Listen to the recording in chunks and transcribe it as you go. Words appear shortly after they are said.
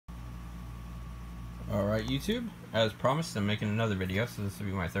Alright YouTube, as promised I'm making another video, so this will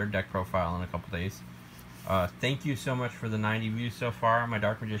be my third deck profile in a couple days. Thank you so much for the 90 views so far on my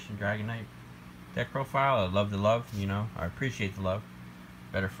Dark Magician Dragon Knight deck profile. I love the love, you know, I appreciate the love,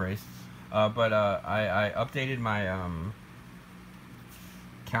 better phrase. I updated my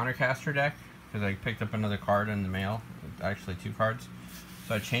Countercaster deck, because I picked up another card in the mail, actually 2 cards.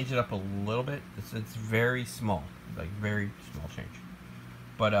 So I changed it up a little bit. It's very small, like very small change.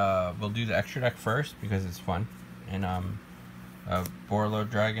 But we'll do the extra deck first because it's fun. And Borreload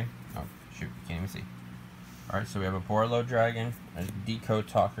Dragon. Oh shoot, you can't even see. Alright, so we have a Borreload Dragon, a Decode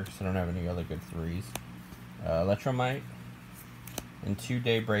Talker because I don't have any other good 3s. Electromite, and 2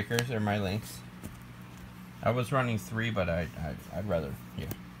 Daybreakers are my links. I was running 3, but I'd rather, yeah.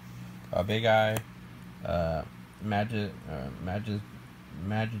 Big Eye, Magijester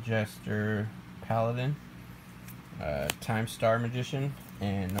Paladin, Time Star Magician,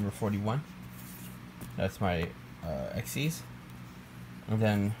 and number 41. That's my XCs. And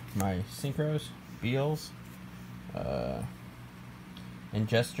then my Synchros, Beals,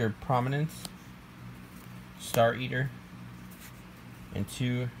 Ingester Prominence, Star Eater, and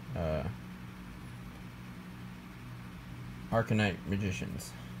 2 Arcanite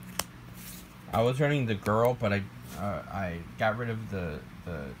Magicians. I was running the girl, but I got rid of the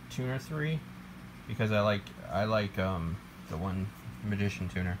tuner 3 because I like the one magician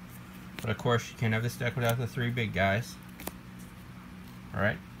tuner. But of course you can't have this deck without the 3 big guys.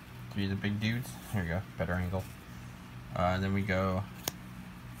 Alright, 3 of the big dudes. Here we go, better angle. Then we go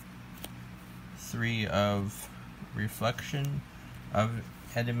 3 of Reflection of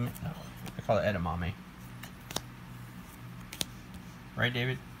I call it Edamame. Right,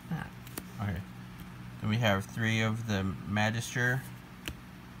 David? Ah. Okay. Then we have 3 of the Magister,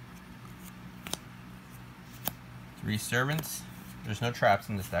 3 Servants. There's no traps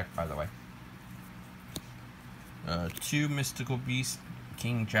in this deck, by the way. 2 Mystical Beast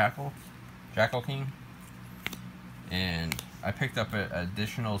King Jackal King. And I picked up an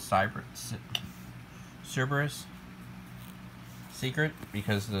additional Cerberus Secret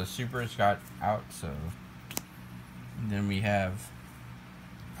because the Supers got out, so. And then we have.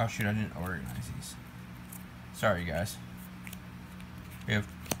 Oh shoot, I didn't organize these. Sorry guys. We have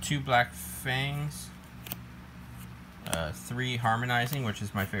 2 Black Fangs, 3 Harmonizing, which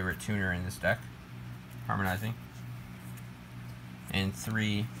is my favorite tuner in this deck. Harmonizing. And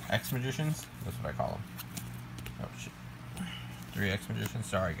 3 X-Magicians. That's what I call them. Oh shit. 3 X-Magicians.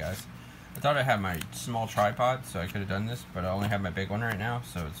 Sorry guys. I thought I had my small tripod, so I could have done this, but I only have my big one right now,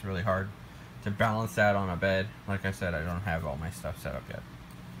 so it's really hard to balance that on a bed. Like I said, I don't have all my stuff set up yet.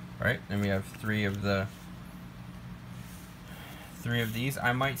 Alright, then we have 3 of these.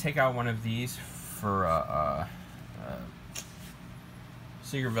 I might take out one of these for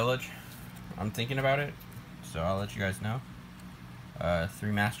Secret Village. I'm thinking about it, so I'll let you guys know.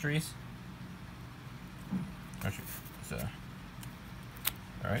 3 Masteries. So,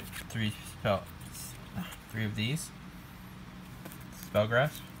 alright, 3 of these.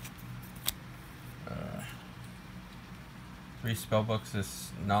 Spellgrasp. 3 Spellbooks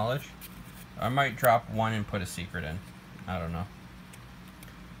is Knowledge. I might drop 1 and put a secret in. I don't know.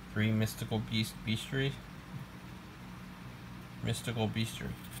 3 Mystical Bestiary.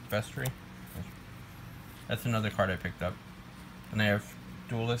 Bestiary. That's another card I picked up. And I have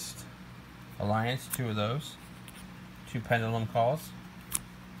Duelist Alliance, 2 of those. 2 Pendulum Calls.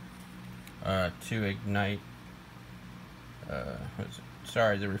 2 Ignite.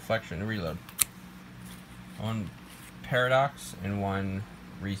 Sorry, the Reflection, Reload. 1 Paradox and 1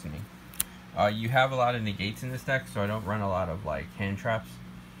 Reasoning. You have a lot of negates in this deck, so I don't run a lot of like hand traps.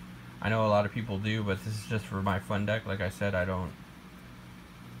 I know a lot of people do, but this is just for my fun deck. Like I said, I don't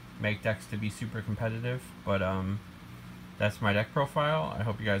make decks to be super competitive, but that's my deck profile. I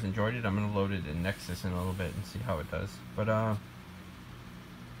hope you guys enjoyed it. I'm gonna load it in Nexus in a little bit and see how it does. But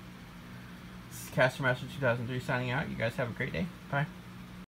this is Caster Master 2003 signing out. You guys have a great day. Bye.